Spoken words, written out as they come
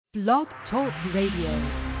Blog Talk Radio.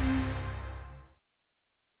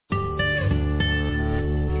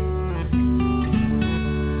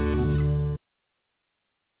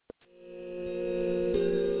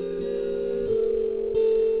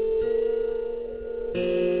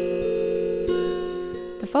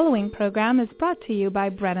 The following program is brought to you by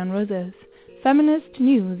Bread and Roses, feminist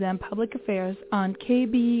news and public affairs on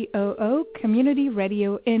KBOO Community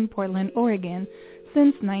Radio in Portland, Oregon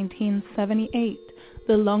since 1978,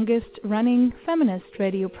 the longest-running feminist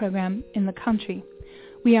radio program in the country.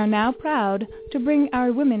 We are now proud to bring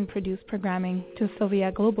our women-produced programming to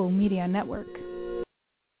Sylvia Global Media Network.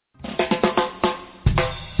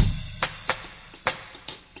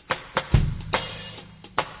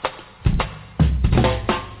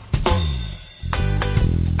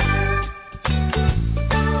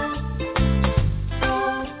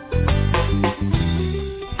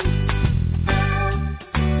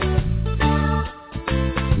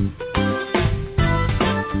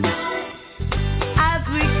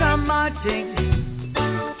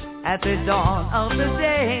 At the dawn of the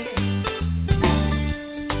day,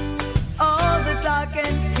 all the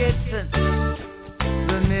darkened kitchens,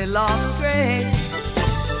 the mill-off gray,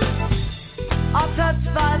 are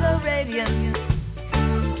touched by the radiance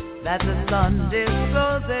that the sun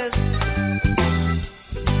discloses.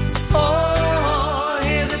 Oh,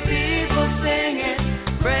 hear the people singing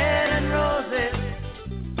bread and roses.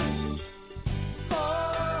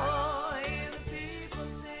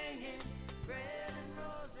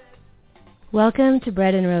 Welcome to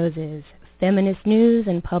Bread and Roses, feminist news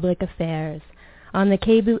and public affairs, on the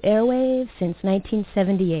KBOO airwaves since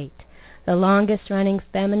 1978, the longest-running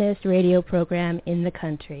feminist radio program in the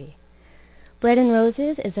country. Bread and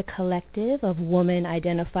Roses is a collective of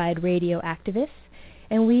woman-identified radio activists,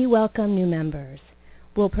 and we welcome new members.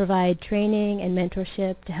 We'll provide training and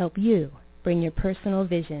mentorship to help you bring your personal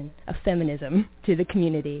vision of feminism to the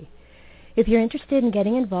community. If you're interested in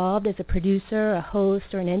getting involved as a producer, a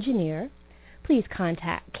host, or an engineer, please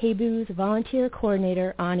contact KBOO's volunteer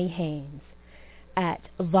coordinator, Ani Haynes, at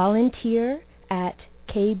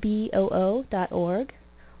volunteer@kboo.org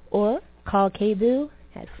or call KBOO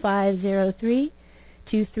at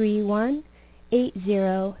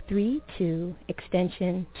 503-231-8032,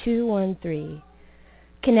 extension 213.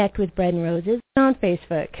 Connect with Bread and Roses on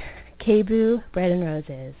Facebook, KBOO Bread and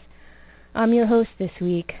Roses. I'm your host this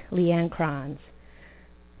week, Leanne Kranz.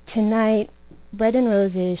 Tonight, Bread and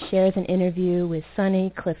Roses shares an interview with Sunny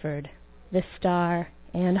Clifford, the star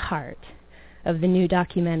and heart of the new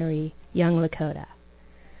documentary, Young Lakota.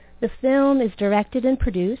 The film is directed and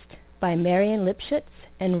produced by Marion Lipschutz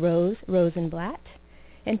and Rosenblatt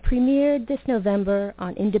and premiered this November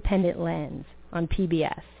on Independent Lens on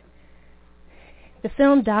PBS. The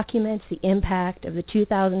film documents the impact of the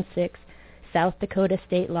 2006 South Dakota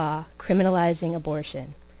state law criminalizing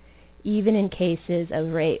abortion, even in cases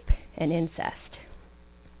of rape and incest.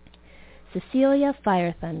 Cecelia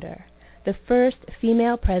Fire Thunder, the first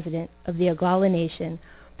female president of the Oglala Nation,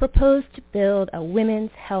 proposed to build a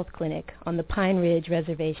women's health clinic on the Pine Ridge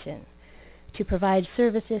Reservation to provide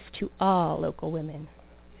services to all local women.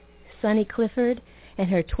 Sunny Clifford and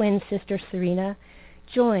her twin sister Serena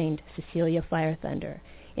joined Cecelia Fire Thunder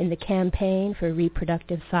in the campaign for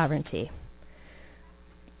reproductive sovereignty.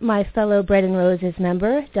 My fellow Bread and Roses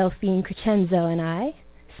member, Delphine and I,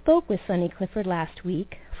 spoke with Sunny Clifford last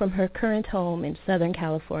week from her current home in Southern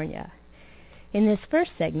California. In this first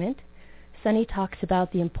segment, Sunny talks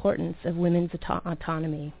about the importance of women's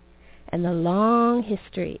autonomy and the long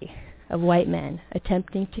history of white men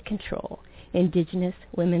attempting to control Indigenous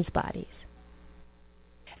women's bodies.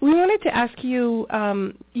 We wanted to ask you,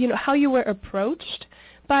 how you were approached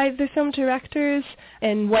by the film directors,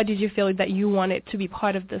 and why did you feel that you wanted to be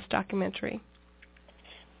part of this documentary?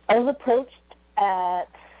 I was approached at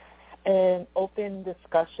an open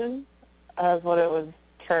discussion, as what it was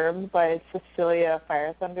termed, by Cecelia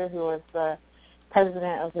Fire Thunder, who was the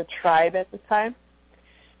president of the tribe at the time.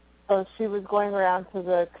 So she was going around to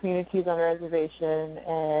the communities on the reservation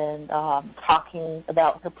and talking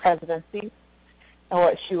about her presidency and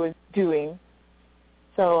what she was doing.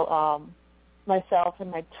 So myself and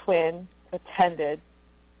my twin attended,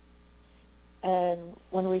 and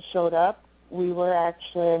when we showed up, we were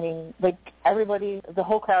actually, everybody, the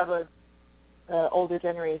whole crowd was older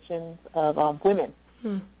generations of women.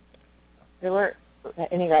 There weren't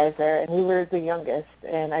any guys there, and we were the youngest,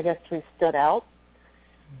 and I guess we stood out.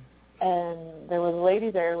 And there was a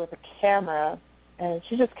lady there with a camera, and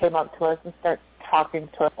she just came up to us and started talking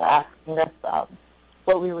to us, asking us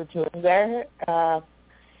what we were doing there.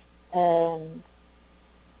 And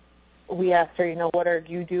we asked her, what are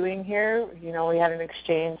you doing here? We had an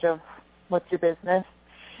exchange of what's your business,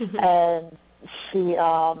 and she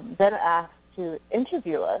then asked to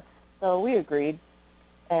interview us. So we agreed,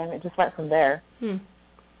 and it just went from there.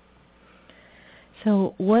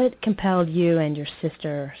 So what compelled you and your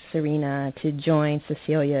sister, Serena, to join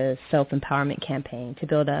Cecilia's self-empowerment campaign to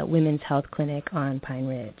build a women's health clinic on Pine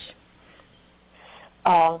Ridge?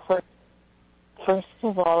 First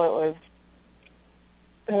of all, it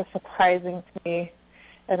was surprising to me,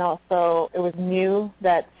 and also it was new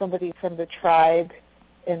that somebody from the tribe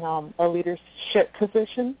in a leadership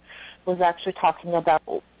position was actually talking about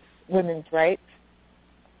women's rights.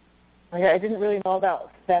 I didn't really know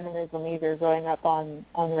about feminism either growing up on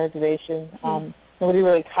the reservation. Nobody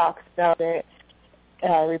really talks about it.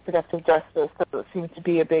 Reproductive justice doesn't seem to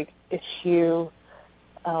be a big issue.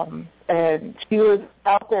 And she was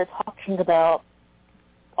out there talking about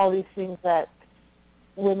all these things that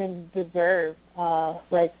women deserve,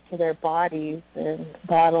 rights to their bodies and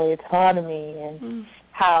bodily autonomy, and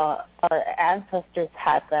how our ancestors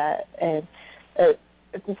had that. And it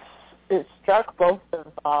struck both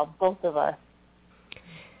of us.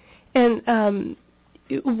 And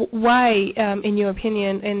why, in your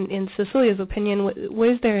opinion, in Cecilia's opinion,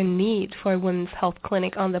 was there a need for a women's health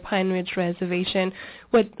clinic on the Pine Ridge Reservation?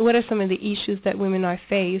 What are some of the issues that women are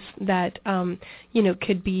faced that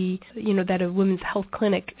could be that a women's health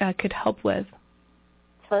clinic could help with?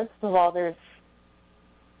 First of all, there's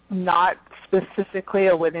not specifically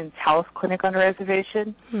a women's health clinic on the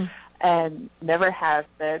reservation, and never has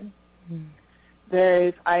been. There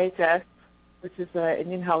is IHS, which is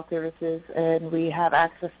Indian Health Services, and we have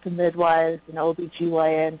access to midwives and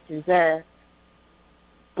OBGYN through there.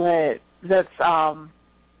 But that's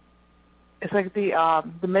it's like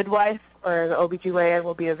the midwife or the OBGYN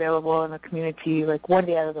will be available in the community like one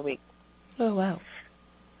day out of the week. Oh, wow.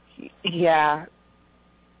 Yeah.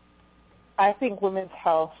 I think women's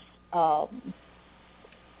health,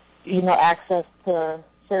 access to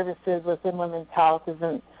services within women's health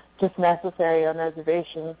isn't just necessary on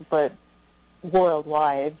reservations, but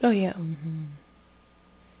worldwide. Oh, yeah.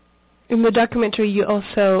 In the documentary, you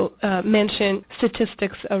also mentioned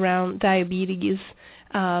statistics around diabetes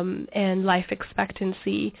and life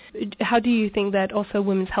expectancy. How do you think that also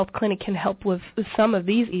Women's Health Clinic can help with some of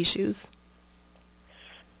these issues?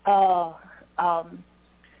 There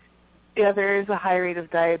is a high rate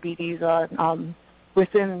of diabetes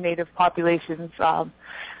within Native populations,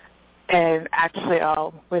 and actually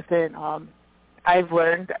within, I've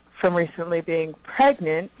learned from recently being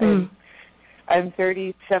pregnant, and I'm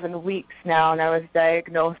 37 weeks now, and I was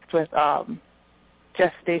diagnosed with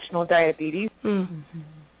gestational diabetes,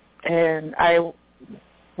 and I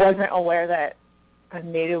wasn't aware that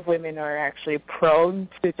Native women are actually prone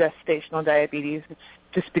to gestational diabetes. It's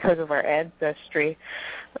just because of our ancestry.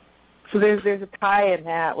 So there's a tie in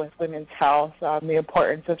that with women's health, the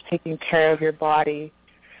importance of taking care of your body,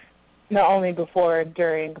 not only before and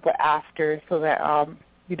during, but after, so that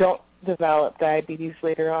you don't develop diabetes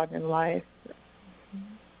later on in life.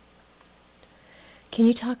 Can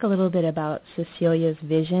you talk a little bit about Cecilia's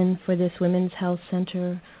vision for this Women's Health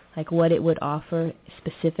Center, like what it would offer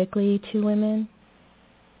specifically to women?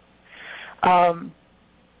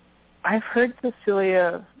 I've heard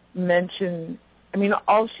Cecilia mention,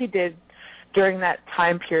 all she did during that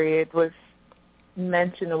time period was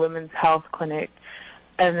mention a women's health clinic,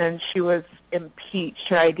 and then she was impeached.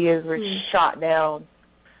 Her ideas were shot down,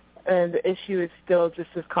 and the issue is still just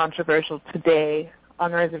as controversial today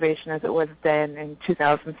on the reservation as it was then in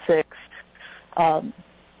 2006.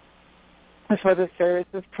 As for the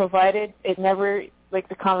services provided, it never,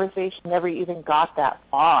 the conversation never even got that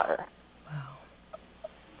far. Wow.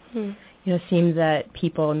 It seems that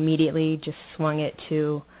people immediately just swung it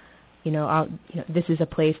to, this is a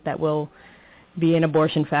place that will be an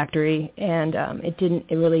abortion factory, and it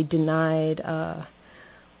really denied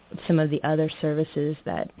some of the other services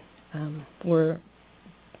that were,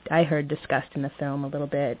 I heard, discussed in the film a little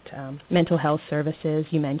bit. Mental health services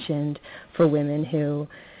you mentioned for women who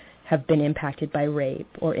have been impacted by rape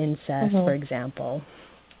or incest, for example.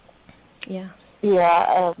 Yeah.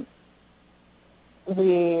 Yeah.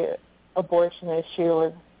 The abortion issue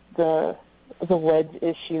was the wedge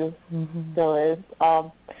issue, still is.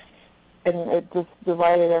 And it just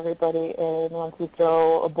divided everybody. And once we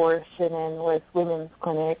throw abortion in with women's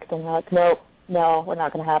clinic, then they're like, no, we're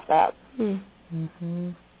not going to have that.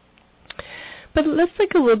 But let's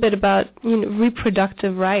think a little bit about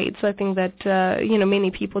reproductive rights. I think that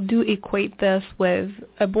many people do equate this with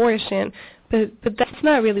abortion, But that's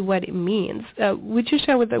not really what it means. Would you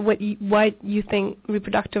share with why you think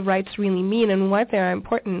reproductive rights really mean and why they are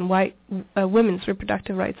important, and why women's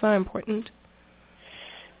reproductive rights are important?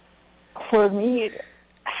 For me,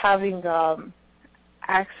 having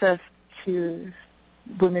access to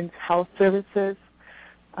women's health services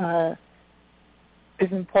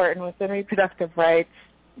is important within reproductive rights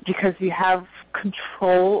because you have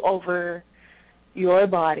control over your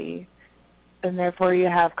body, and therefore you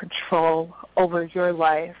have control over your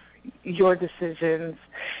life, your decisions.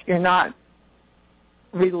 You're not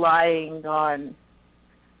relying on,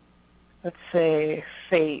 let's say,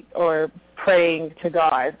 fate or praying to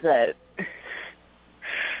God that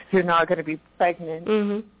you're not going to be pregnant.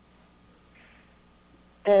 Mm-hmm.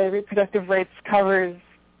 Reproductive rights covers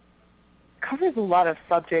a lot of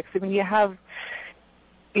subjects. I mean, you have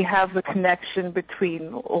the connection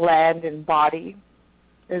between land and body,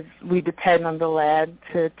 as we depend on the land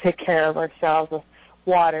to take care of ourselves with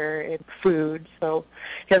water and food. So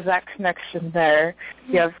you have that connection there.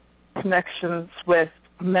 You have connections with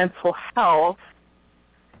mental health,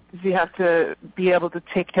 because you have to be able to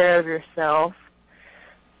take care of yourself.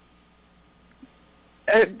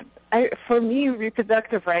 For me,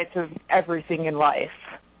 reproductive rights is everything in life.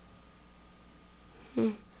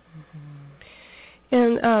 Mm-hmm.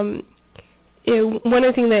 And one of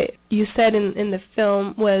the things that you said in the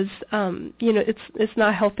film was, it's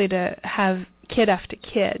not healthy to have kid after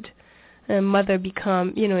kid. And mother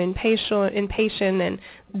become, impatient, and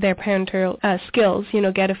their parental skills,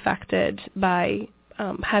 get affected by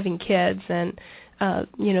having kids, and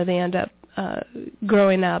they end up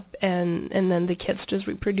growing up, and then the kids just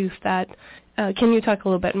reproduce that. Can you talk a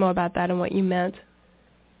little bit more about that and what you meant?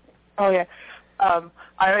 Oh, yeah.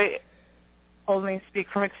 I only speak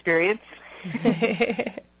from experience.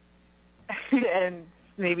 And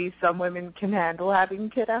maybe some women can handle having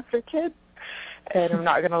kid after kid, and I'm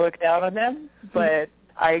not going to look down on them, but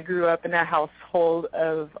I grew up in a household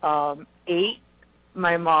of 8.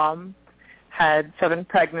 My mom had 7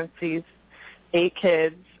 pregnancies, 8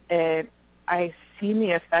 kids, and I seen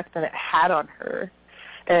the effect that it had on her,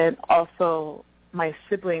 and also my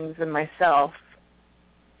siblings and myself.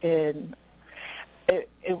 And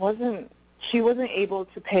she wasn't able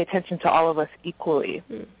to pay attention to all of us equally.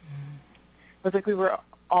 Mm-hmm. It was like we were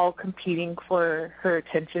all competing for her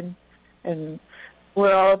attention, and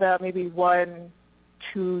we're all about maybe 1-2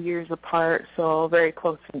 years apart, so very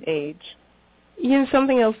close in age.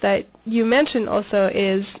 Something else that you mentioned also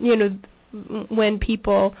is, when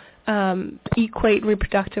people equate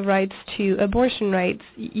reproductive rights to abortion rights,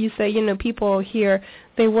 you say, people here,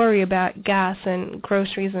 they worry about gas and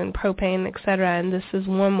groceries and propane, et cetera, and this is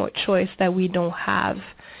one more choice that we don't have,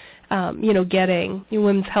 getting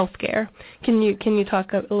women's health care. Can you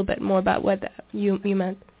talk a little bit more about what you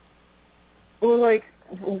meant? Well, like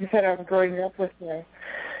we said, I'm growing up with a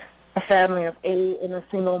family of 8 and a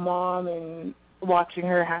single mom, and watching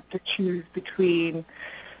her have to choose between,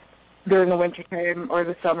 during the winter time or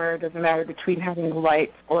the summer, it doesn't matter, between having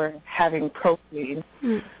lights or having propane,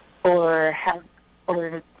 or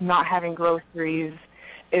not having groceries.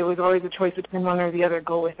 It was always a choice between one or the other,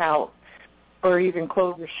 go without, or even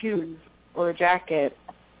clothes or shoes or a jacket.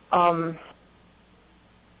 I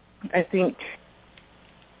think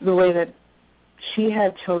the way that she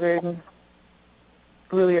had children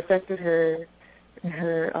really affected her and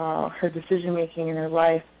her decision making in her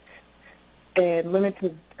life, and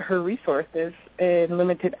limited her resources and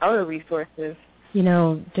limited our resources.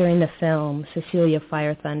 During the film, Cecelia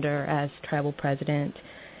Fire Thunder, as tribal president,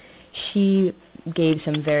 she gave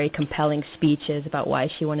some very compelling speeches about why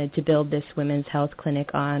she wanted to build this women's health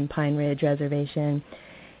clinic on Pine Ridge Reservation.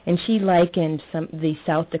 And she likened the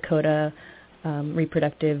South Dakota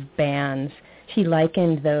reproductive bans, she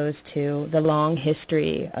likened those to the long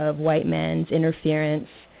history of white men's interference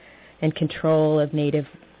and control of Native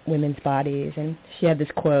women's bodies. And she had this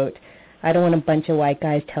quote, "I don't want a bunch of white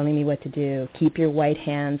guys telling me what to do. Keep your white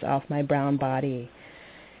hands off my brown body."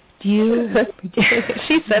 Do you?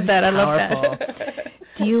 She said that. I love that.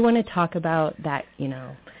 Do you want to talk about that,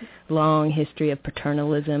 long history of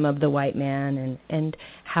paternalism of the white man and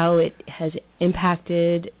how it has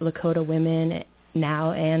impacted Lakota women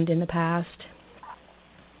now and in the past?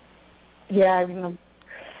 Yeah,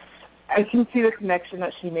 I can see the connection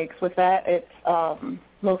that she makes with that. It's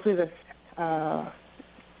mostly this,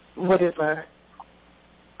 what is a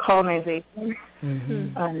colonization,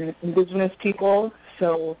 Indigenous people.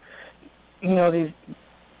 So, these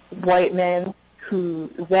white men who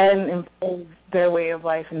then impose their way of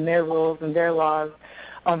life and their rules and their laws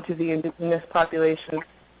onto the Indigenous population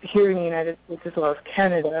here in the United States as well as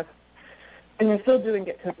Canada. And they're still doing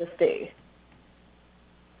it to this day.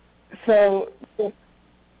 So,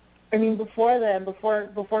 I mean, before then,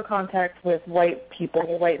 before contact with white people,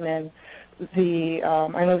 white men, I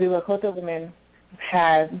know the Lakota women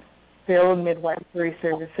had their own midwifery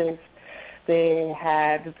services. They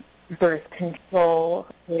had birth control.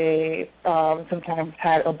 They sometimes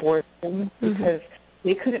had abortion because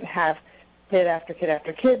they couldn't have kid after kid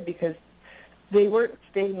after kid because they weren't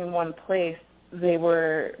staying in one place. They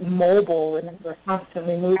were mobile and they were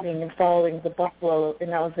constantly moving and following the buffalo, and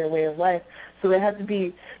that was their way of life. So they had to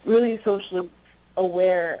be really socially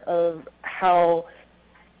aware of how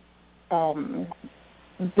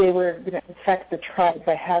they were going to affect the tribe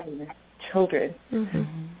by having children.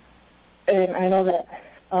 And I know that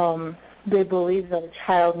they believe that a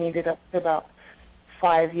child needed up to about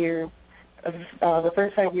 5 years of the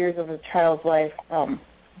first 5 years of a child's life.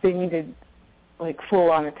 They needed like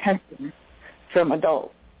full-on attention from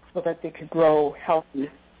adults so that they could grow healthy.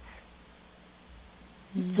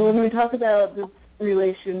 So when we talk about the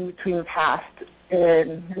relation between the past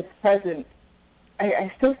and the present,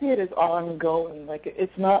 I still see it as ongoing. Like,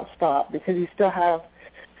 it's not stopped because you still have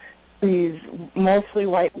these mostly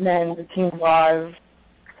white men making laws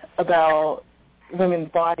about women's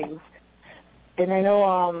bodies. And I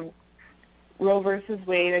know Roe versus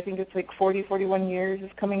Wade, I think it's like 41 years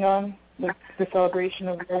is coming on, the celebration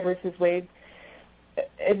of Roe versus Wade.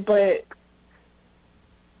 But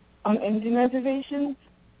on Indian reservations,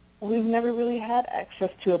 we've never really had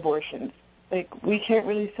access to abortions. Like, we can't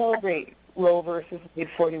really celebrate Roe versus Wade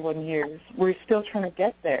 41 years. We're still trying to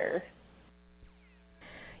get there.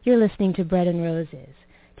 You're listening to Bread and Roses.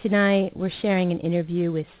 Tonight, we're sharing an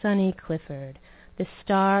interview with Sunny Clifford, the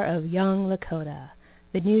star of Young Lakota,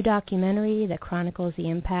 the new documentary that chronicles the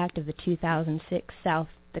impact of the 2006 South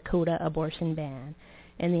Dakota abortion ban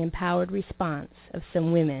and the empowered response of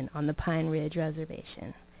some women on the Pine Ridge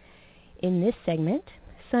Reservation. In this segment,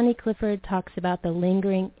 Sunny Clifford talks about the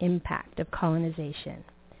lingering impact of colonization,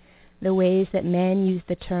 the ways that men use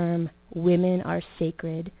the term women are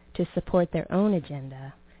sacred to support their own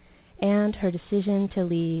agenda, and her decision to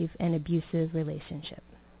leave an abusive relationship.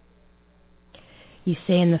 You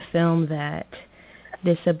say in the film that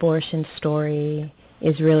this abortion story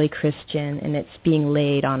is really Christian and it's being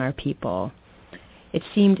laid on our people. It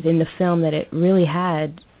seemed in the film that it really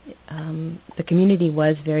had, the community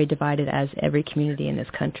was very divided, as every community in this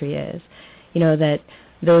country is. You know, that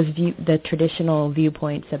the traditional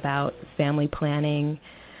viewpoints about family planning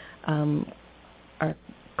are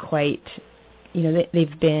quite, you know,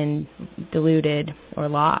 they've been diluted or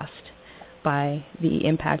lost by the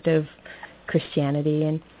impact of Christianity.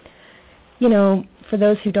 And, you know, for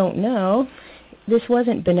those who don't know, this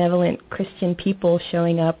wasn't benevolent Christian people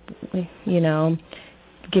showing up, you know,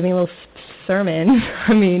 giving a little sermon.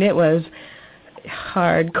 I mean, it was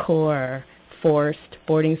hardcore, forced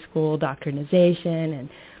boarding school doctrinization, and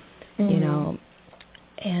you know,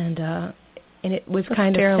 and it was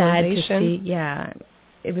kind of sad to see. Yeah,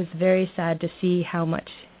 it was very sad to see how much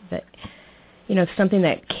that, you know, something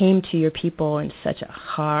that came to your people in such a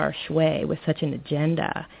harsh way with such an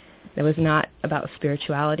agenda that was not about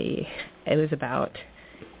spirituality. It was about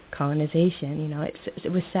colonization. You know,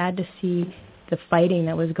 it was sad to see the fighting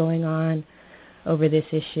that was going on over this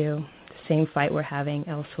issue, the same fight we're having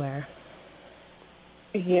elsewhere.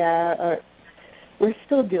 Yeah, we're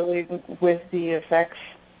still dealing with the effects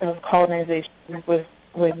of colonization with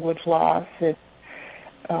language loss and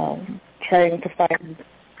trying to find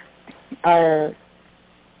our,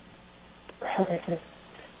 how do I say,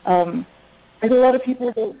 like a lot of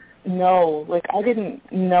people don't know. Like, I didn't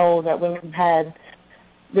know that women had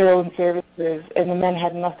their own services and the men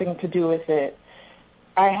had nothing to do with it.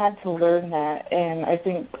 I had to learn that, and I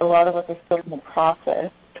think a lot of us are still in the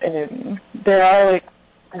process. And there are, like,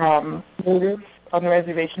 natives on the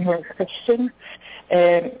reservation who are Christian,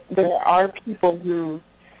 and there are people who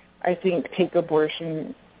I think take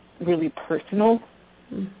abortion really personal.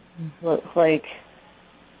 Like,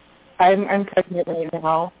 I'm pregnant right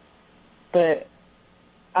now, but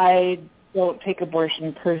I don't take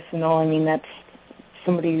abortion personal. I mean, that's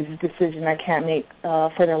somebody's decision I can't make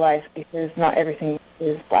for their life, because not everything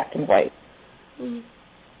is black and white.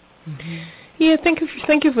 Yeah, thank you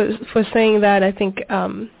for saying that. I think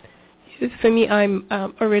for me, I'm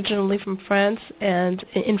originally from France, and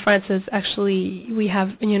in France is actually, we have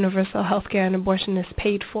universal health care, and abortion is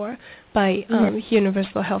paid for by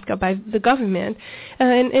universal health care by the government.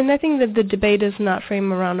 And I think that the debate is not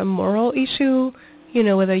framed around a moral issue, you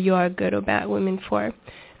know, whether you are good or bad women for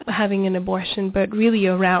having an abortion, but really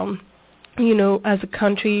around, you know, as a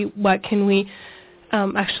country, what can we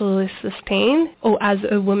actually sustain? Or as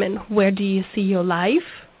a woman, where do you see your life?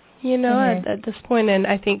 at this point. And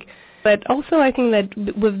I think, but also I think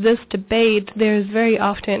that with this debate, there's very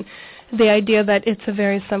often the idea that it's a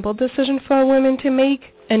very simple decision for women to make,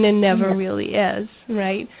 and it never really is,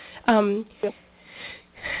 right? So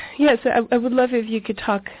I would love if you could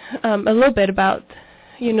talk a little bit about,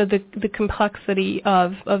 the complexity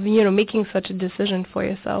of making such a decision for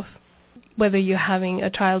yourself, whether you're having a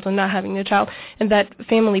child or not having a child, and that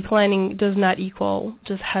family planning does not equal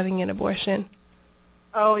just having an abortion.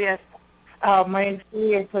 Oh, yes. My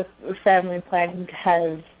experience with family planning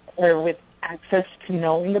with access to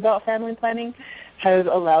knowing about family planning, has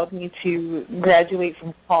allowed me to graduate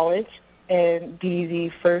from college and be the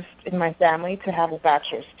first in my family to have a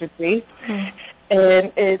bachelor's degree.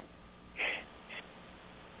 And it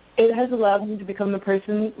has allowed me to become the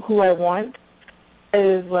person who I want,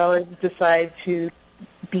 as well as decide to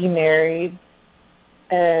be married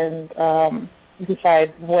and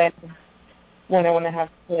decide when I want to have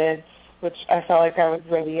kids, which I felt like I was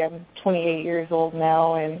ready. I'm 28 years old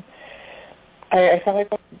now, and I felt like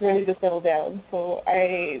I was ready to settle down. So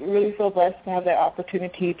I really feel blessed to have that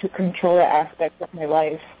opportunity to control that aspect of my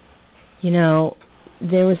life.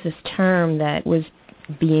 There was this term that was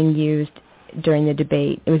being used during the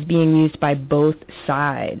debate. It was being used by both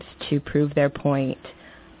sides to prove their point.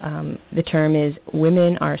 The term is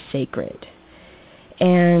women are sacred.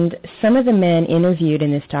 And some of the men interviewed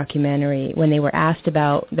in this documentary, when they were asked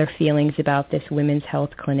about their feelings about this women's health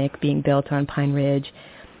clinic being built on Pine Ridge,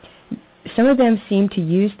 some of them seemed to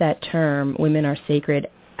use that term, women are sacred,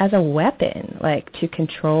 as a weapon, like to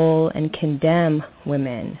control and condemn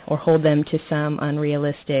women or hold them to some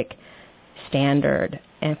unrealistic standard.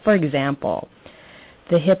 And for example,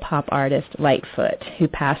 the hip-hop artist Lightfoot, who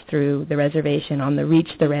passed through the reservation on the Reach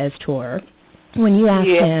the Res tour, when you asked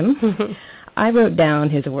him, I wrote down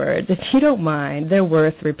his words. If you don't mind, they're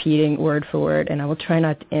worth repeating word for word, and I will try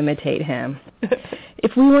not to imitate him.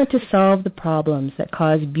 If we want to solve the problems that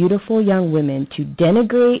cause beautiful young women to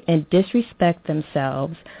denigrate and disrespect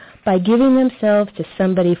themselves by giving themselves to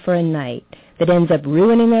somebody for a night that ends up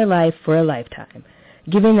ruining their life for a lifetime,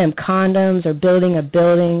 giving them condoms or building a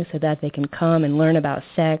building so that they can come and learn about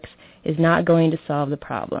sex is not going to solve the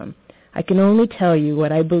problem. I can only tell you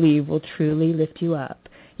what I believe will truly lift you up.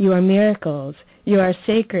 You are miracles. You are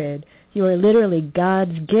sacred. You are literally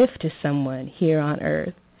God's gift to someone here on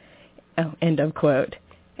earth. Oh, end of quote.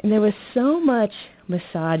 And there was so much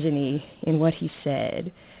misogyny in what he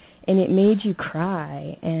said, and it made you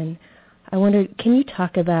cry. And I wondered, can you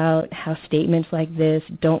talk about how statements like this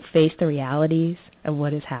don't face the realities of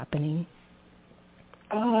what is happening?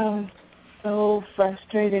 So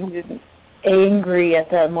frustrated and angry at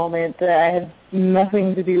that moment that I had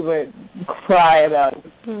nothing to do but cry about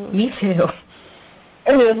it. Me too.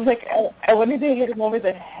 And it was like I wanted to hit him over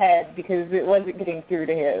the head because it wasn't getting through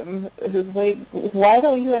to him. It was like, why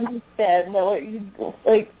don't you understand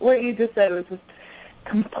that what you just said was just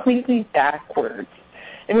completely backwards.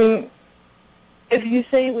 I mean, if you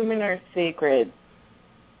say women are sacred,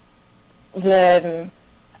 then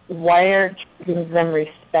why aren't you giving them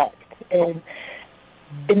respect? And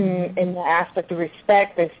in the aspect of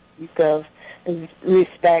respect, I speak of is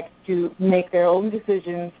respect to make their own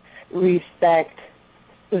decisions, respect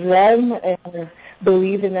them, and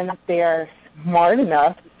believe in them that they are smart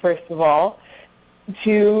enough, first of all,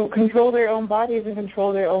 to control their own bodies and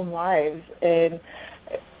control their own lives. And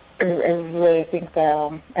I really think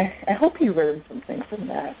that I hope you learned something from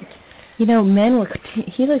that.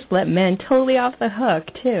 He just let men totally off the hook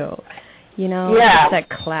too. Yeah. It's that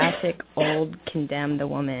classic old condemn the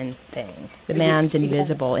woman thing. The man's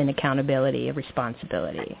invisible in accountability of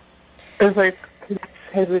responsibility. It's like,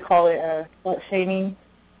 as we call it, shaming.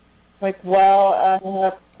 Like,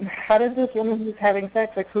 well, how does this woman who's having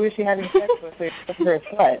sex, who is she having sex with? For a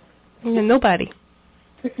slut? Nobody.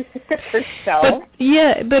 Herself.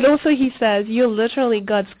 But also he says, you're literally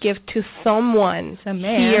God's gift to someone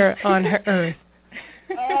here on earth.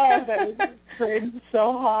 Oh, that was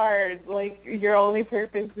so hard. Like, your only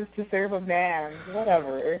purpose is to serve a man.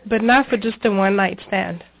 Whatever. But not for just a one-night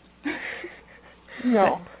stand.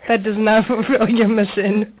 No. That does not fulfill your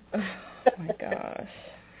mission. Oh, my gosh.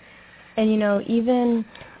 And, even,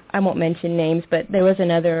 I won't mention names, but there was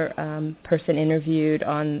another person interviewed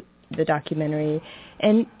on the documentary,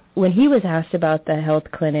 and when he was asked about the health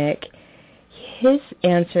clinic, his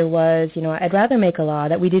answer was, I'd rather make a law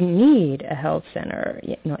that we didn't need a health center.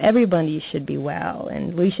 Everybody should be well,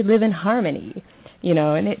 and we should live in harmony.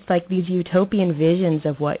 And it's like these utopian visions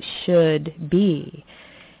of what should be.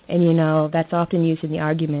 And, that's often used in the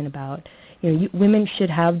argument about, women should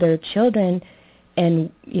have their children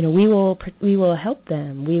and we will help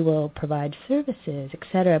them. We will provide services,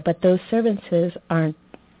 etc. But those services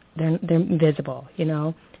they're invisible.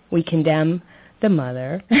 We condemn the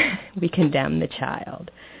mother, we condemn the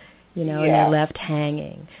child, and they're left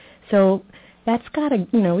hanging. So that's gotta,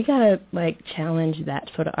 we gotta challenge that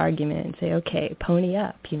sort of argument and say, okay, pony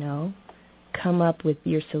up, come up with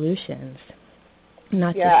your solutions,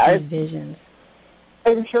 not just these visions.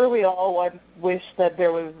 I'm sure we all wish that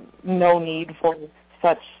there was no need for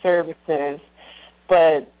such services,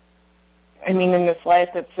 but I mean, in this life,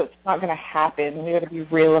 it's not going to happen. We got to be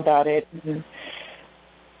real about it.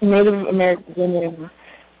 Native American women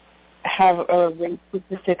have a rape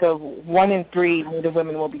statistic of 1 in 3 Native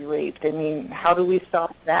women will be raped. I mean, how do we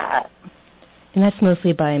stop that? And that's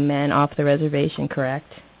mostly by men off the reservation,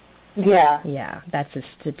 correct? Yeah. Yeah, that's a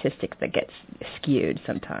statistic that gets skewed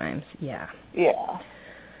sometimes. Yeah. Yeah.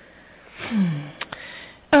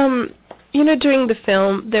 During the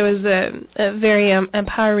film, there was a very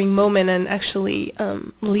empowering moment, and actually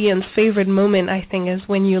Leon's favorite moment, I think, is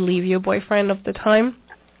when you leave your boyfriend of the time.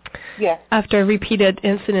 Yeah. After repeated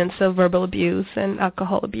incidents of verbal abuse and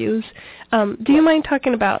alcohol abuse. Do you mind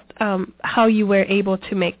talking about how you were able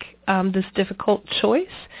to make this difficult choice,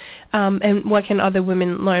 and what can other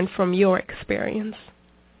women learn from your experience?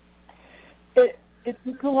 It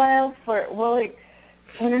took a while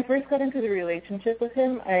when I first got into the relationship with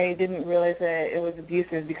him, I didn't realize that it was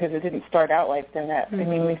abusive because it didn't start out like that. Mm-hmm. I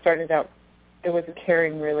mean, we started out, it was a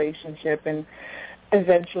caring relationship, and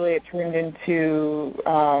eventually it turned into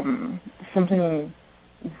something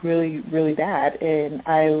really, really bad. And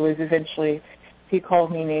I was eventually, he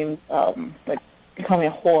called me names, he called me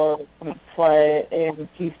a whore, a slut, and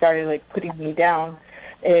he started, putting me down.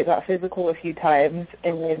 It got physical a few times,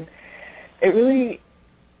 and then it really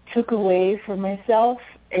took away from myself,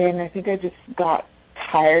 and I think I just got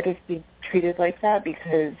tired of being treated like that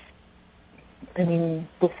because, I mean,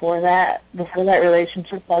 before that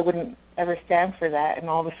relationship, I wouldn't ever stand for that, and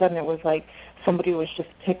all of a sudden it was like somebody was just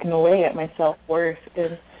picking away at my self-worth,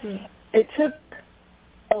 and it took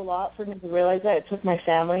a lot for me to realize that. It took my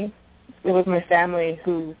family. It was my family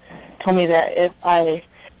who told me that if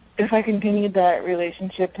I continued that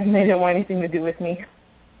relationship, then they didn't want anything to do with me.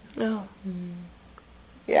 Oh.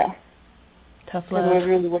 Yeah. Tough love. It was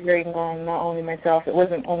really wearing on not only myself. It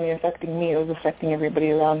wasn't only affecting me. It was affecting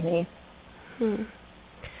everybody around me.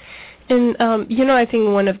 And, I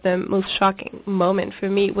think one of the most shocking moments for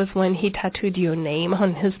me was when he tattooed your name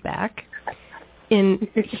on his back in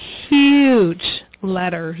huge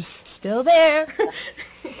letters. Still there.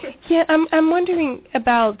 Yeah, I'm wondering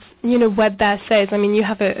about, what that says. I mean, you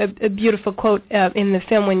have a beautiful quote in the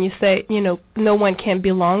film when you say, no one can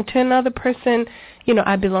belong to another person.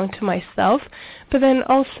 I belong to myself. But then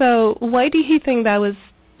also, why do he think that was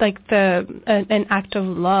an act of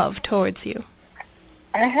love towards you?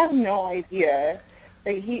 I have no idea.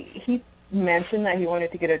 He mentioned that he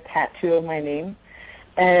wanted to get a tattoo of my name,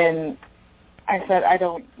 and I said, I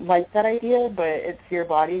don't like that idea, but it's your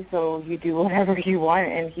body, so you do whatever you want,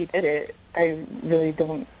 and he did it. I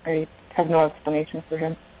have no explanation for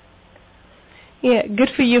him. Yeah,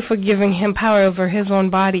 good for you for giving him power over his own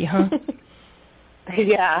body, huh?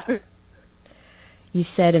 Yeah. You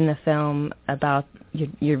said in the film about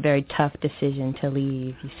your very tough decision to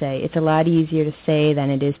leave. You say, it's a lot easier to say than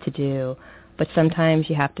it is to do, but sometimes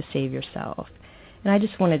you have to save yourself. And I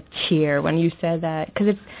just want to cheer when you said that, because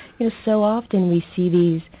it's, so often we see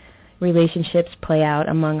these relationships play out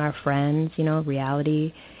among our friends,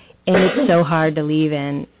 reality, and it's so hard to leave,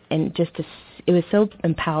 and it was so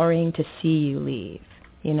empowering to see you leave,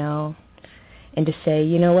 and to say,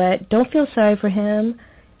 you know what, don't feel sorry for him,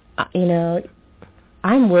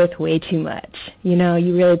 I'm worth way too much, you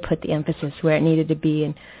really put the emphasis where it needed to be,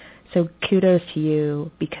 and so kudos to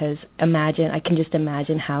you, because I can just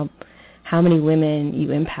imagine how many women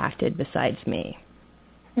you impacted besides me.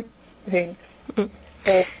 Thanks.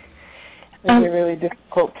 It was a really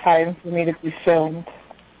difficult time for me to be filmed.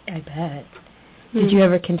 I bet. Did you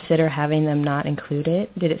ever consider having them not include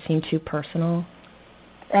it? Did it seem too personal?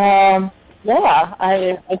 Yeah,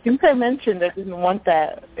 I think I mentioned I didn't want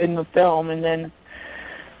that in the film, and then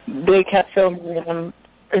they kept filming it, and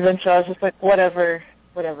eventually I was just like, whatever.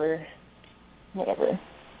 I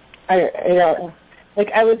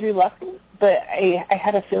was reluctant, but I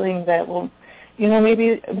had a feeling that,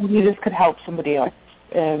 maybe this could help somebody else,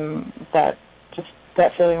 and that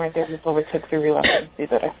feeling right there just overtook the reluctancy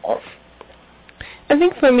that I felt. I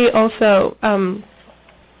think for me also, I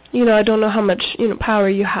don't know how much, power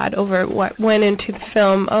you had over what went into the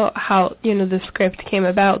film, or how, the script came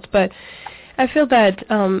about, but I feel that,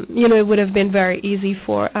 it would have been very easy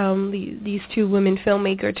for these two women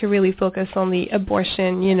filmmakers to really focus on the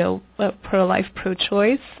abortion, pro-life,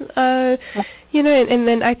 pro-choice, and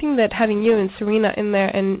then I think that having you and Serena in there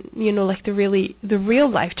and, the real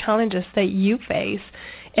life challenges that you face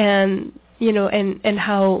and, and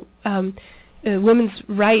how women's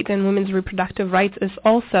rights and women's reproductive rights is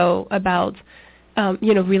also about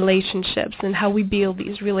relationships and how we build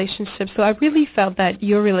these relationships. So I really felt that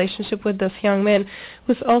your relationship with this young man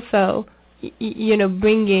was also,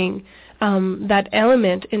 bringing that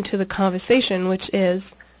element into the conversation, which is,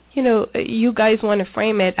 you guys want to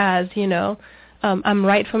frame it as, I'm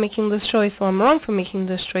right for making this choice or I'm wrong for making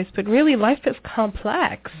this choice, but really life is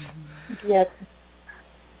complex. Yes.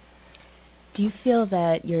 Do you feel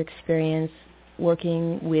that your experience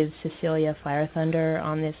working with Cecelia Fire Thunder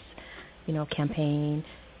on this campaign,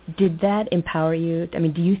 did that empower you? I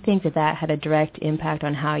mean, do you think that had a direct impact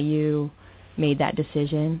on how you made that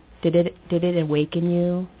decision? Did it awaken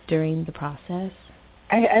you during the process?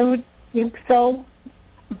 I would think so,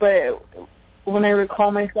 but when I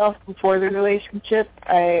recall myself before the relationship,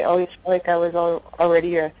 I always felt like I was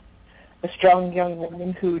already a strong young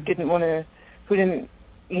woman who didn't, I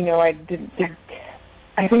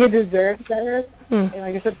think I deserved better, and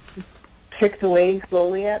I guess it picked away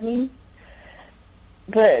slowly at me.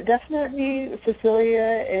 But definitely Cecilia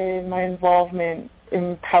and my involvement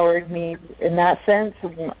empowered me in that sense,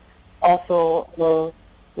 and also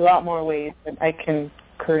a lot more ways than I can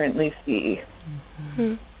currently see.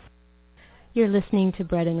 Mm-hmm. You're listening to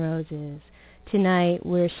Bread and Roses. Tonight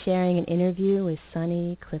we're sharing an interview with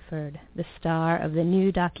Sunny Clifford, the star of the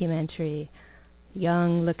new documentary,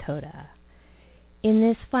 Young Lakota. In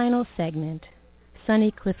this final segment,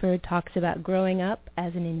 Sunny Clifford talks about growing up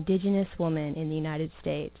as an Indigenous woman in the United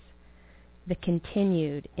States, the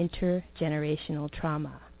continued intergenerational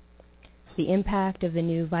trauma, the impact of the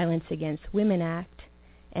new Violence Against Women Act,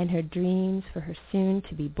 and her dreams for her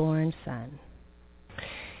soon-to-be-born son.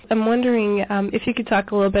 I'm wondering if you could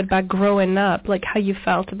talk a little bit about growing up, like how you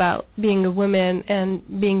felt about being a woman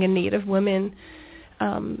and being a Native woman.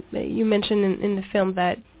 You mentioned in the film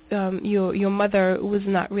that your mother was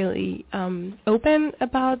not really open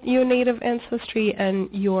about your Native ancestry and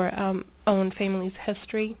your own family's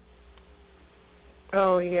history.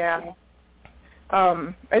 Oh, yeah.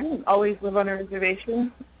 I didn't always live on a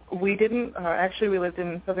reservation. We didn't. Actually, we lived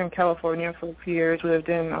in Southern California for a few years. We lived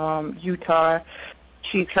in Utah.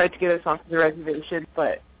 She tried to get us onto the reservation,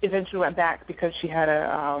 but eventually went back because she had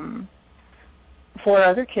 4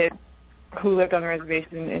 other kids who lived on the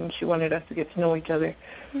reservation, and she wanted us to get to know each other.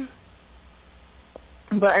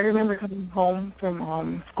 But I remember coming home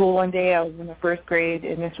from school one day. I was in the 1st grade,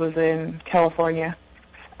 and this was in California,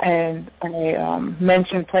 and I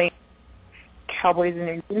mentioned playing Cowboys and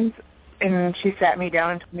Indians, and she sat me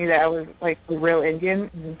down and told me that I was like a real Indian.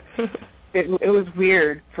 And it was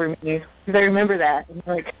weird for me because I remember that, and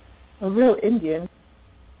like a real Indian.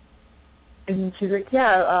 And she's like,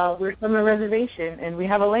 yeah, we're from a reservation, and we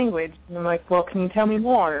have a language. And I'm like, well, can you tell me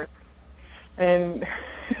more? And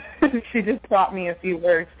she just taught me a few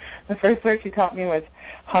words. The first word she taught me was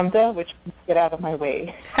Humda, which means get out of my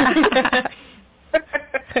way.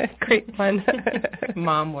 Great one.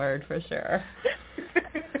 Mom word for sure.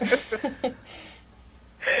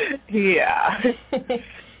 Yeah.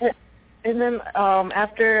 And then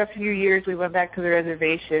after a few years, we went back to the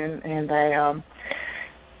reservation, and I'm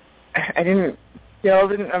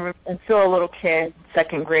still a little kid,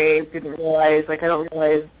 2nd grade, I don't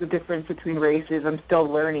realize the difference between races. I'm still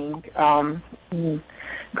learning.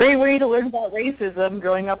 Great way to learn about racism,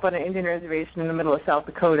 growing up on an Indian reservation in the middle of South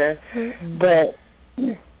Dakota. Mm-hmm. But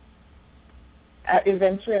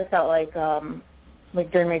eventually I felt like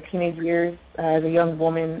during my teenage years, as a young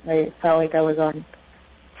woman, I felt like I was on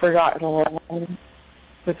forgotten land,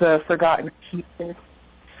 with a forgotten people.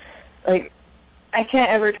 Like, I can't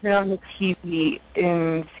ever turn on the TV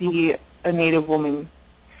and see a Native woman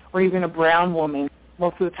or even a brown woman.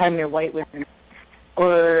 Most of the time they're white women.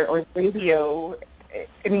 Or radio.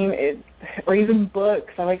 I mean, or even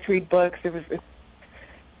books. I like to read books.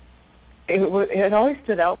 It always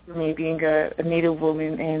stood out for me being a Native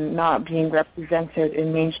woman and not being represented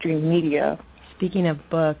in mainstream media. Speaking of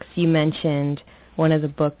books, you mentioned one of the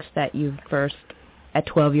books that you first, at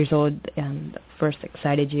 12 years old, first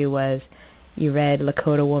excited you was you read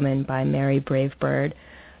Lakota Woman by Mary Bravebird.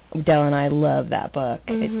 Del and I love that book.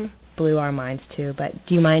 Mm-hmm. It blew our minds too. But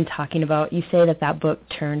do you mind talking about, you say that book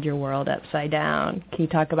turned your world upside down. Can you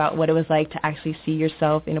talk about what it was like to actually see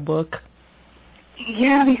yourself in a book?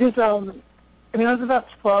 Yeah, because I was about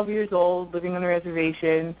 12 years old, living on a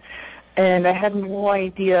reservation, And I had no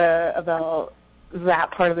idea about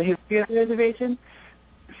that part of the history of the reservation.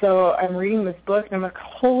 So I'm reading this book, and I'm like,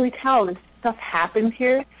 holy cow, this stuff happened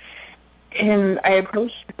here. And I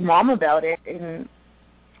approached Mom about it, and,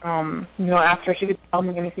 after she could tell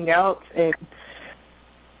me anything else, and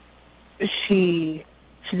she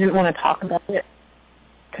didn't want to talk about it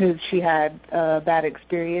because she had a bad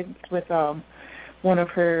experience with one of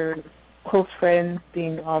her close friends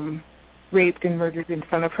being raped and murdered in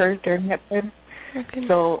front of her during that time. Okay.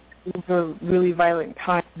 So it was a really violent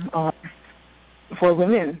time for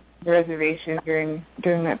women on the reservation during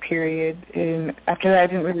that period. And after that, I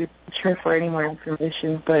didn't really push her for any more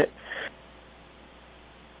information, but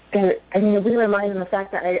it blew my mind in the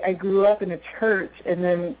fact that I grew up in a church and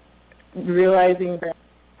then realizing that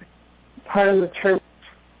part of the church,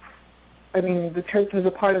 the church was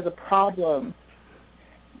a part of the problem.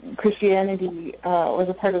 Christianity was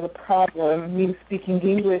a part of the problem. Me speaking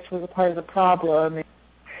English was a part of the problem. It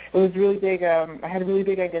was really big. I had a really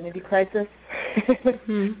big identity crisis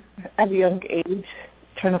at a young age,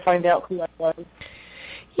 trying to find out who I was.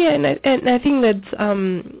 Yeah, and I think that's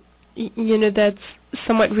that's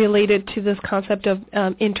somewhat related to this concept of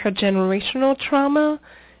intergenerational trauma.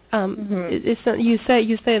 You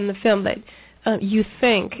say in the film that you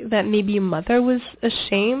think that maybe your mother was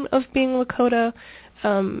ashamed of being Lakota,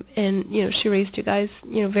 and she raised you guys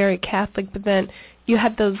very Catholic, but then you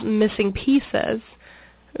had those missing pieces,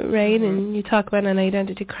 right? And you talk about an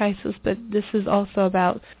identity crisis, but this is also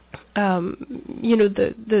about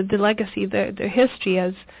the legacy, the history,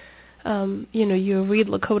 as you read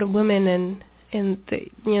Lakota women and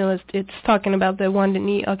it's talking about the Wounded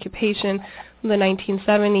Knee occupation in the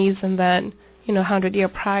 1970s, and then 100 years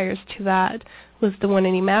prior to that was the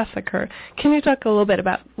Wounded Knee massacre. Can you talk a little bit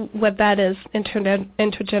about what that is,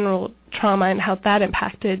 intergeneral trauma, and how that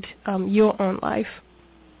impacted your own life?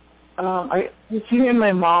 I've seen it in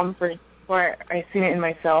my mom before I've seen it in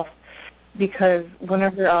myself, because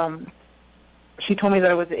whenever she told me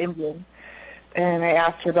that I was an Indian, and I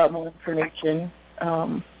asked her about more information,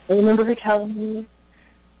 I remember her telling me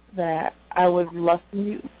that I was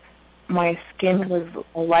lucky my skin was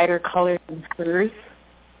a lighter color than hers,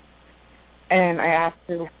 and I asked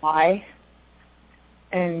her why,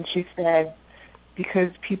 and she said,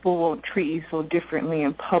 because people won't treat you so differently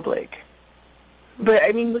in public. But,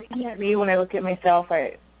 looking at me, when I look at myself,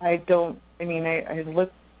 I'm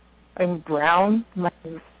brown, my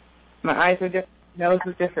eyes are different, my nose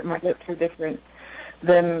is different, my lips are different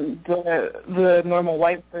than the normal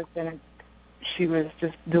white person. She was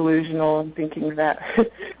just delusional and thinking that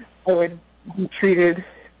I would be treated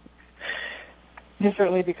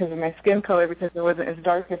differently because of my skin color, because I wasn't as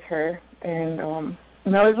dark as her. And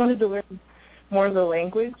I always wanted to learn more of the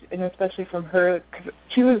language, and especially from her, because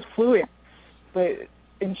she was fluent,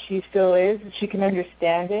 and she still is. She can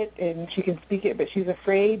understand it and she can speak it, but she's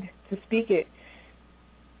afraid to speak it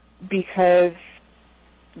because,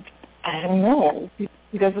 I don't know,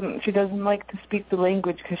 she doesn't like to speak the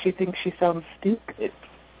language because she thinks she sounds stupid.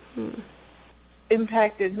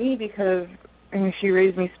 Impacted me because she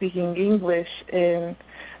raised me speaking English, and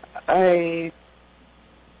I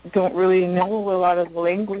don't really know a lot of the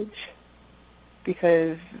language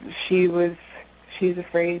because she's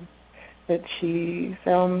afraid that she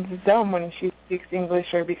sounds dumb when she speaks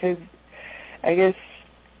English, or because I guess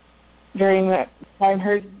during that time,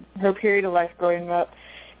 her period of life growing up,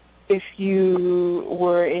 if you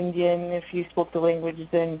were Indian, if you spoke the language,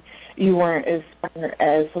 then you weren't as smart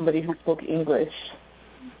as somebody who spoke English.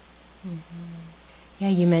 Yeah,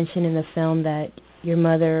 you mentioned in the film that your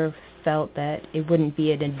mother felt that it wouldn't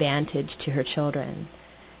be an advantage to her children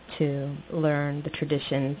to learn the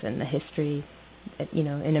traditions and the history.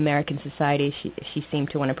 In American society, she seemed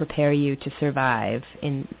to want to prepare you to survive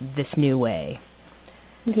in this new way.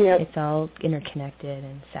 Yeah. It's all interconnected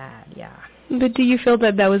and sad, yeah. But do you feel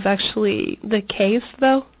that was actually the case,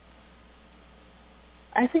 though?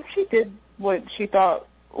 I think she did what she thought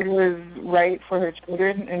was right for her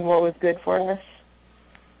children and what was good for us.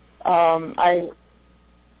 I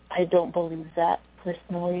don't believe that,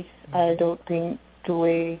 personally. I don't think the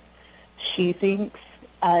way she thinks.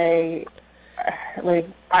 I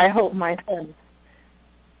hope my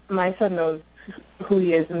son knows who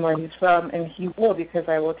he is and where he's from, and he will, because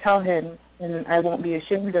I will tell him, and I won't be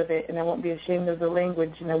ashamed of it, and I won't be ashamed of the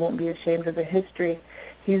language, and I won't be ashamed of the history.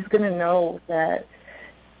 He's going to know that,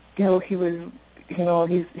 he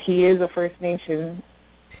is a First Nation.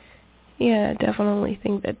 Yeah, I definitely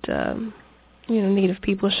think that, Native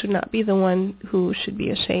people should not be the one who should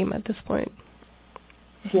be ashamed at this point.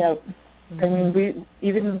 Yeah.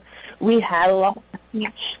 We had a lot of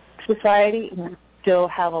speech society, still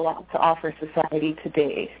have a lot to offer society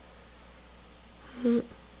today. Do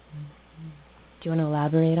you want to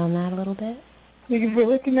elaborate on that a little bit? If we're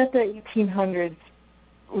looking at the 1800s,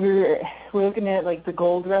 we're looking at like the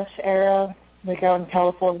gold rush era, like out in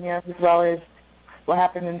California, as well as what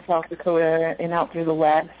happened in South Dakota and out through the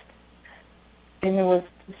West. And it was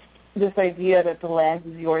this idea that the land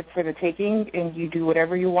is yours for the taking, and you do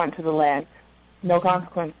whatever you want to the land, no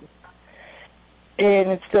consequences. And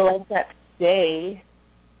it's still like that today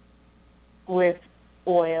with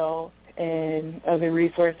oil and other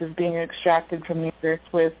resources being extracted from the earth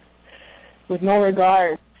with no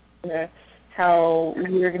regard to how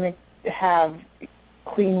we're going to have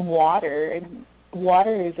clean water. And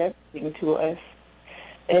water is everything to us.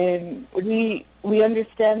 And we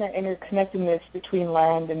understand that interconnectedness between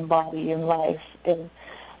land and body and life. And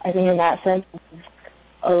I think in that sense, there's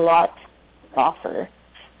a lot to offer.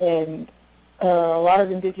 And a lot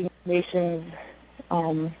of Indigenous nations,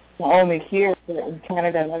 not only here, but in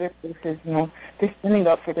Canada and other places, they're standing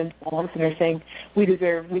up for themselves and they're saying, we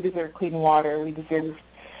deserve clean water, we deserve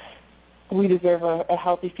a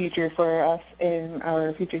healthy future for us and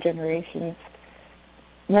our future generations.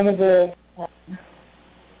 One of the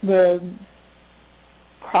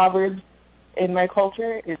proverbs in my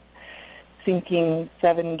culture is thinking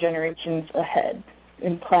 7 generations ahead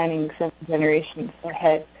and planning 7 generations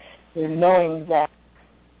ahead, and knowing that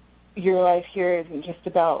your life here isn't just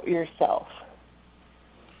about yourself.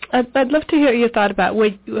 I'd love to hear your thought about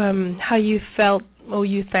what, how you felt, or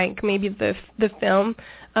you think maybe the film,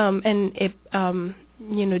 and it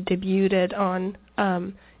debuted on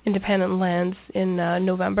Independent Lands in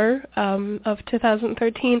November of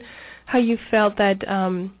 2013. How you felt that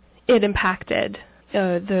it impacted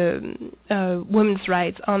the women's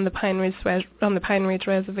rights on the Pine Ridge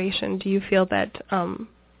Reservation. Do you feel that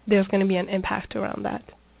there's going to be an impact around that?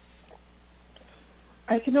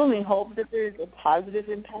 I can only hope that there's a positive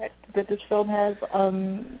impact that this film has,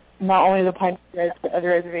 not only the Pine Ridge, but other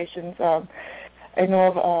reservations. I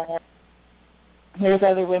know of there's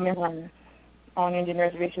other women on Indian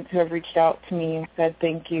reservations who have reached out to me and said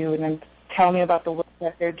thank you, and then tell me about the work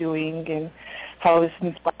that they're doing and how this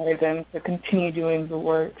inspired them to continue doing the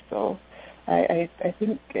work. So I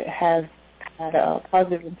think it has had a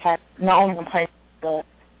positive impact, not only on Pine Ridge, but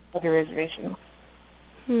other reservations.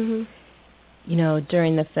 Mm-hmm.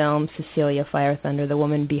 During the film, Cecelia Fire Thunder, the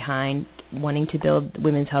woman behind wanting to build the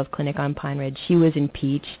women's health clinic on Pine Ridge, she was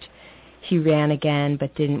impeached. She ran again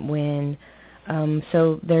but didn't win.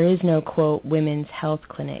 So there is no, quote, women's health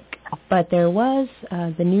clinic. But there was,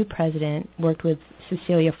 the new president worked with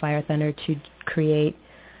Cecelia Fire Thunder to create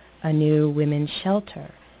a new women's shelter.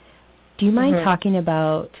 Do you mind talking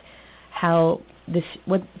about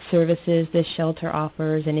what services this shelter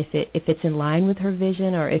offers, and if it's in line with her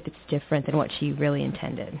vision or if it's different than what she really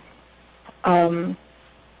intended? Cecilia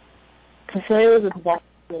was involved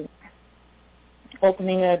in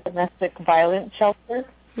opening a domestic violence shelter.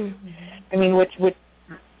 I mean, which was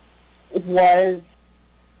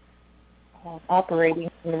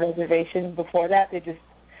operating in the reservation before that. They just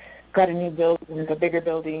got a new building, a bigger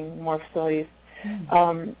building, more facilities.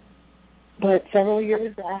 But several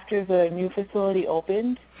years after the new facility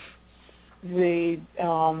opened, the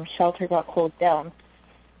shelter got closed down.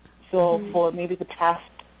 So for maybe the past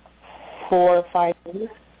 4 or 5 years,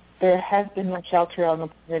 there has been no shelter on the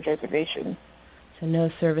Pine Ridge Reservation. So no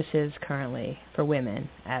services currently for women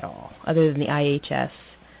at all, other than the IHS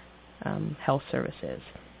health services.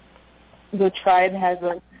 The tribe has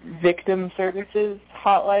a victim services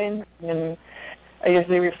hotline, and I guess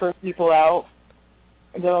they refer people out.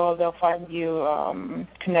 They'll find you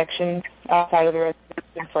connections outside of the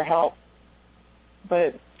reservation for help.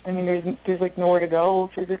 But I mean, there's like nowhere to go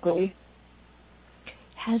physically.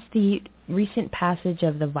 Has the recent passage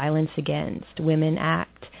of the Violence Against Women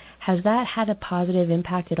Act, has that had a positive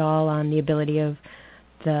impact at all on the ability of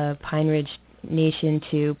the Pine Ridge Nation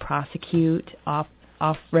to prosecute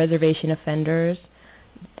off-reservation offenders,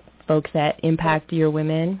 folks that impact your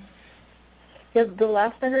women? Yeah, the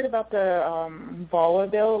last I heard about the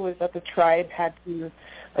VAWA bill was that the tribe had to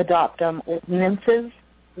adopt ordinances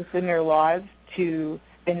within their laws to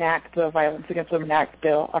enact the Violence Against Women Act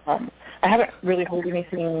bill. I haven't really heard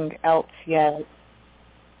anything else yet.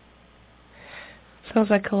 Sounds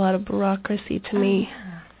like a lot of bureaucracy to me.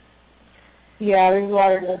 Yeah,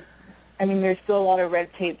 there's still a lot of red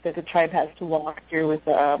tape that the tribe has to walk through with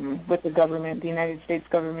the government, the United States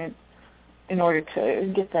government, in order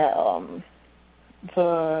to get that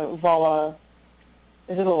the VAWA.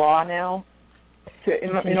 Is it a law now?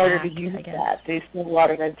 In order to use that, there's still a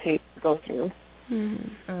lot of red tape to go through.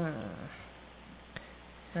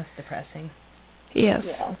 That's depressing. Yes.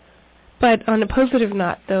 Yeah. But on a positive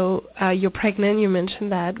note, though, you're pregnant. You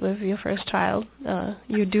mentioned that with your first child.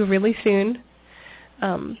 You do really soon.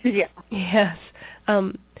 Yeah. Yes.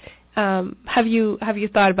 Have you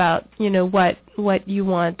thought about what you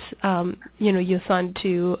want your son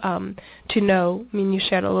to know? I mean, you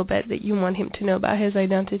shared a little bit that you want him to know about his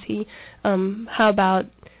identity. How about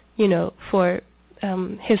for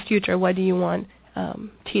his future? What do you want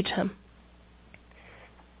teach him?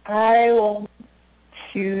 I want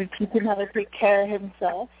to teach him how to take care of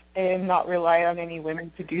himself and not rely on any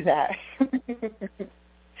women to do that.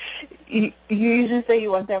 You usually say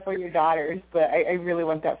you want that for your daughters, but I really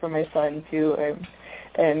want that for my son too,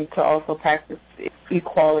 and to also practice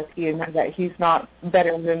equality and that he's not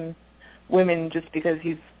better than women just because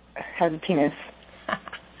he has a penis.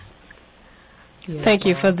 Thank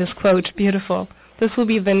you for this quote. Beautiful. This will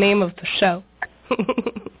be the name of the show.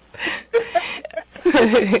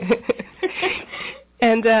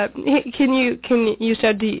 And can you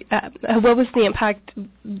share what was the impact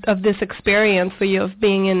of this experience for you of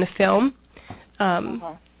being in the film?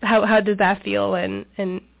 How did that feel? And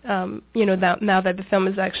now that the film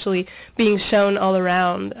is actually being shown all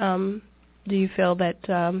around, do you feel that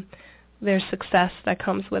there's success that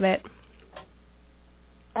comes with it?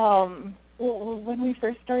 Well, when we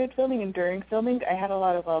first started filming and during filming, I had a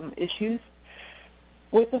lot of issues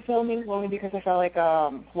with the filming, only because I felt like,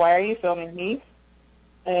 why are you filming me?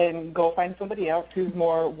 And go find somebody else who's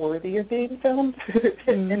more worthy of being filmed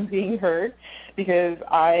and being heard, because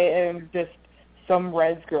I am just some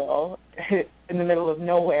res girl in the middle of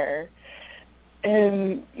nowhere.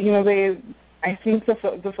 And, I think the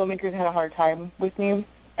filmmakers had a hard time with me.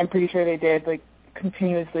 I'm pretty sure they did, like,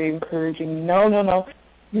 continuously encouraging, no,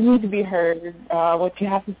 you need to be heard. What you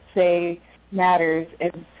have to say matters.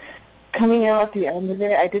 And coming out at the end of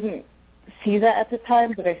it, I didn't see that at the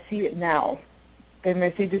time, but I see it now. And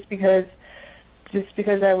I see just because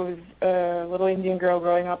I was a little Indian girl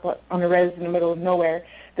growing up on a res in the middle of nowhere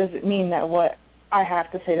doesn't mean that what I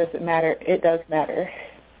have to say doesn't matter. It does matter.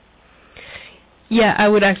 Yeah, I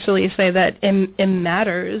would actually say that it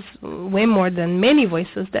matters way more than many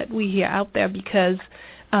voices that we hear out there, because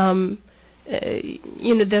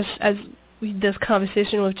this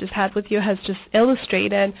conversation we've just had with you has just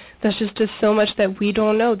illustrated there's just so much that we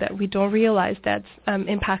don't know, that we don't realize that's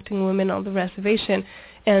impacting women on the reservation,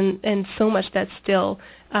 and so much that's still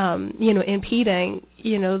impeding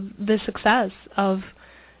the success of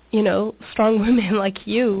strong women like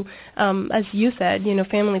you. As you said,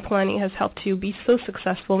 family planning has helped you be so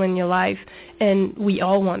successful in your life, and we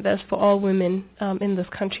all want this for all women in this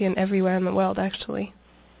country and everywhere in the world, actually.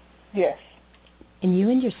 Yes. And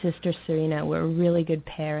you and your sister, Serena, were a really good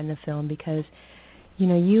pair in the film, because,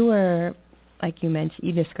 you were, like you mentioned,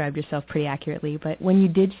 you described yourself pretty accurately, but when you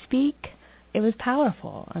did speak, it was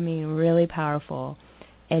powerful. I mean, really powerful.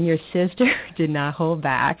 And your sister did not hold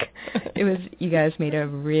back. You guys made a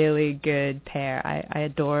really good pair. I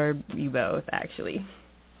adored you both, actually.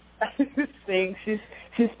 Thanks. She's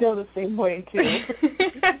still the same way, too.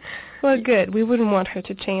 Well, good. We wouldn't want her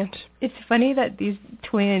to change. It's funny that these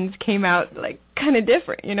twins came out, like, kind of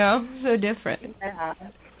different, so different. Yeah.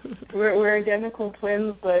 We're identical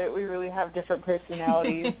twins, but we really have different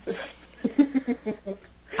personalities.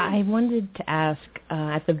 I wanted to ask,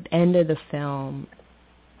 at the end of the film,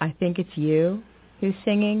 I think it's you who's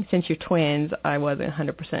singing. Since you're twins, I wasn't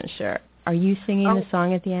 100% sure. Are you singing the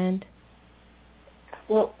song at the end?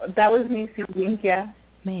 Well, that was me singing, yeah.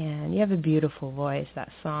 Man, you have a beautiful voice. That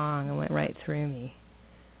song went right through me.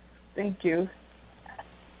 Thank you.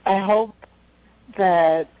 I hope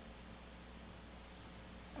that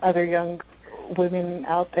other young women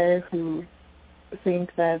out there who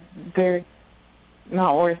think that they're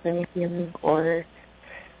not worth anything, or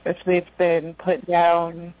if they've been put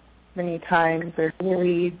down many times or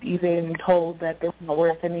worried, even told that they're not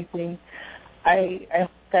worth anything, I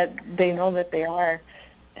hope that they know that they are,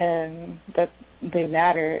 and that they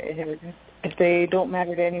matter. If they don't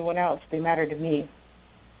matter to anyone else, they matter to me.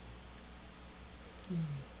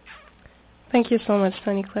 Thank you so much,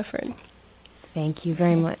 Sunny Clifford. Thank you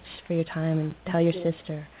very much for your time, and tell your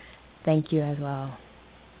sister thank you as well.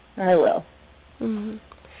 I will.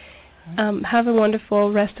 Mm-hmm. Have a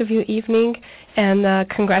wonderful rest of your evening, and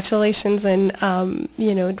congratulations, and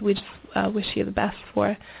we just wish you the best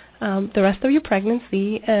for the rest of your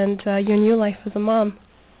pregnancy and your new life as a mom.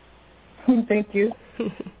 Thank you.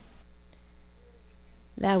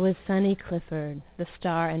 That was Sunny Clifford, the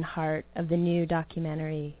star and heart of the new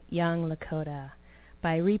documentary Young Lakota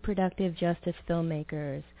by reproductive justice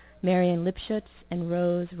filmmakers Marion Lipschutz and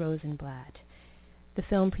Rose Rosenblatt. The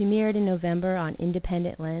film premiered in November on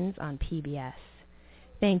Independent Lens on PBS.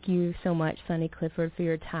 Thank you so much, Sunny Clifford, for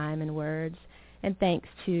your time and words. And thanks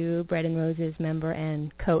to Bread and Roses member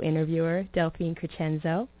and co-interviewer, Delphine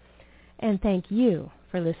Crescenzo. And thank you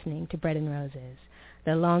for listening to Bread and Roses,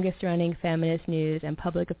 the longest-running feminist news and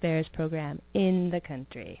public affairs program in the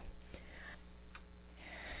country.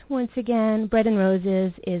 Once again, Bread and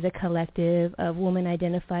Roses is a collective of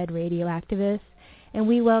woman-identified radio activists, and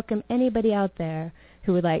we welcome anybody out there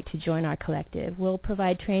who would like to join our collective. We'll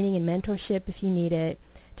provide training and mentorship if you need it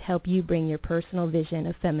to help you bring your personal vision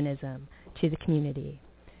of feminism to the community.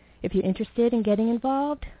 If you're interested in getting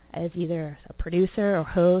involved as either a producer or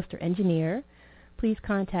host or engineer, please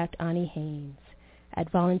contact Ani Haynes at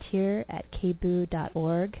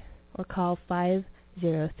volunteer@kboo.org or call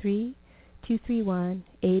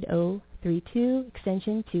 503-231-8032,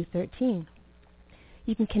 extension 213.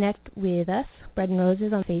 You can connect with us, Bread and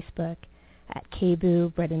Roses, on Facebook at KBOO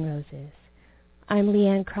Bread and Roses. I'm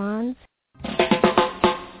Leanne Kranz.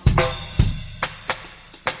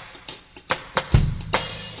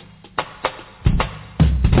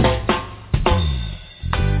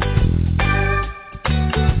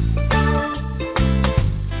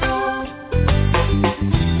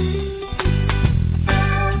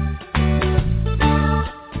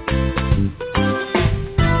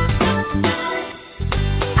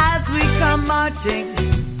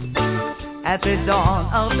 At the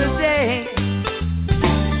dawn of the day,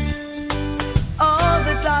 all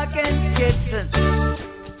the darkened kitchens,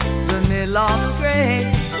 the mill-off gray,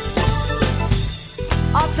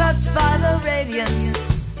 are touched by the radiance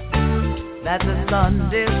that the sun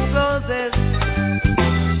discloses.